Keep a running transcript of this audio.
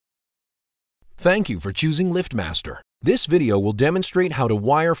Thank you for choosing Liftmaster. This video will demonstrate how to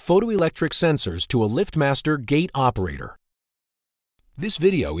wire photoelectric sensors to a Liftmaster gate operator. This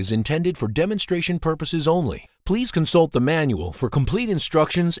video is intended for demonstration purposes only. Please consult the manual for complete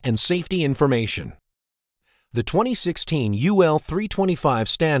instructions and safety information. The 2016 UL 325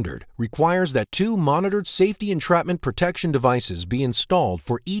 standard requires that 2 monitored safety entrapment protection devices be installed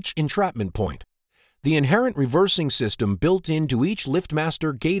for each entrapment point. The inherent reversing system built into each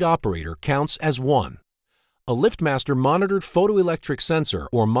Liftmaster gate operator counts as 1. A Liftmaster monitored photoelectric sensor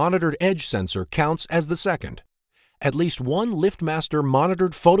or monitored edge sensor counts as the second. At least one Liftmaster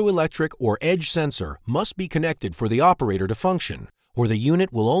monitored photoelectric or edge sensor must be connected for the operator to function, or the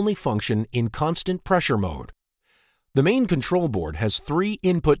unit will only function in constant pressure mode. The main control board has 3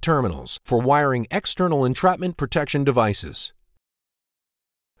 input terminals for wiring external entrapment protection devices.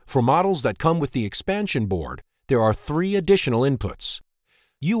 For models that come with the expansion board, there are 3 additional inputs.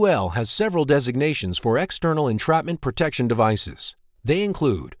 UL has several designations for external entrapment protection devices. They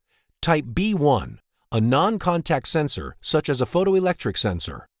include Type B1, a non-contact sensor such as a photoelectric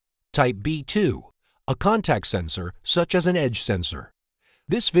sensor; Type B2, a contact sensor such as an edge sensor.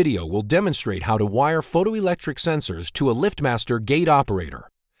 This video will demonstrate how to wire photoelectric sensors to a Liftmaster gate operator.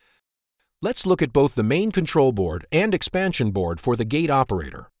 Let's look at both the main control board and expansion board for the gate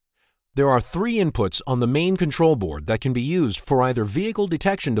operator. There are 3 inputs on the main control board that can be used for either vehicle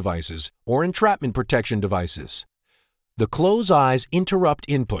detection devices or entrapment protection devices. The close eyes interrupt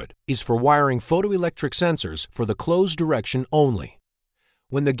input is for wiring photoelectric sensors for the close direction only.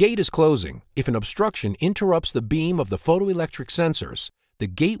 When the gate is closing, if an obstruction interrupts the beam of the photoelectric sensors, the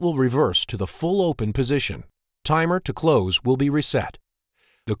gate will reverse to the full open position. Timer to close will be reset.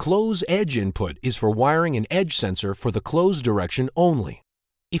 The close edge input is for wiring an edge sensor for the close direction only.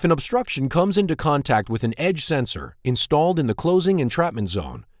 If an obstruction comes into contact with an edge sensor installed in the closing entrapment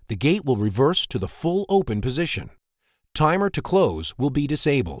zone, the gate will reverse to the full open position. Timer to close will be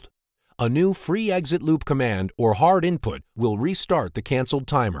disabled. A new free exit loop command or hard input will restart the canceled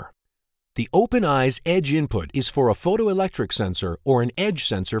timer. The open eyes edge input is for a photoelectric sensor or an edge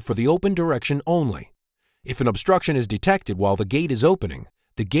sensor for the open direction only. If an obstruction is detected while the gate is opening,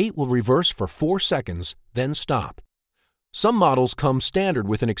 the gate will reverse for 4 seconds, then stop. Some models come standard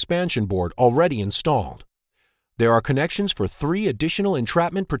with an expansion board already installed. There are connections for 3 additional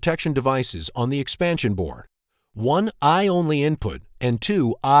entrapment protection devices on the expansion board: 1 eye-only input and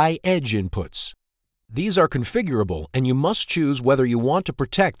 2 eye-edge inputs. These are configurable and you must choose whether you want to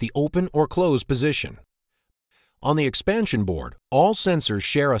protect the open or closed position. On the expansion board, all sensors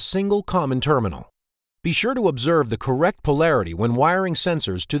share a single common terminal. Be sure to observe the correct polarity when wiring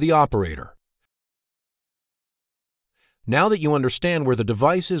sensors to the operator. Now that you understand where the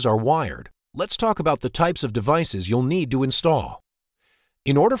devices are wired, let's talk about the types of devices you'll need to install.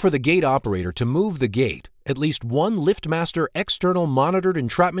 In order for the gate operator to move the gate, at least one Liftmaster external monitored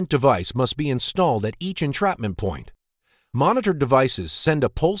entrapment device must be installed at each entrapment point. Monitored devices send a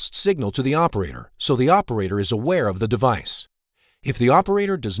pulsed signal to the operator, so the operator is aware of the device. If the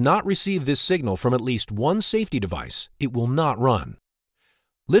operator does not receive this signal from at least one safety device, it will not run.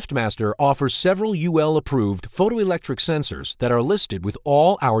 Liftmaster offers several UL-approved photoelectric sensors that are listed with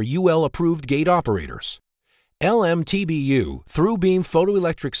all our UL-approved gate operators. LMTBU through-beam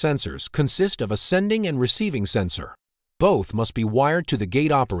photoelectric sensors consist of a sending and receiving sensor. Both must be wired to the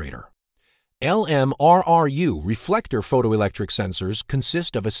gate operator. LMRRU reflector photoelectric sensors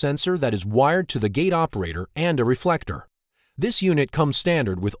consist of a sensor that is wired to the gate operator and a reflector. This unit comes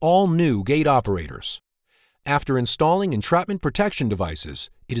standard with all new gate operators. After installing entrapment protection devices,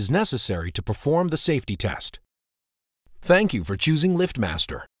 it is necessary to perform the safety test. Thank you for choosing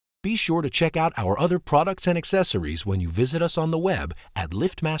Liftmaster. Be sure to check out our other products and accessories when you visit us on the web at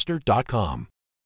liftmaster.com.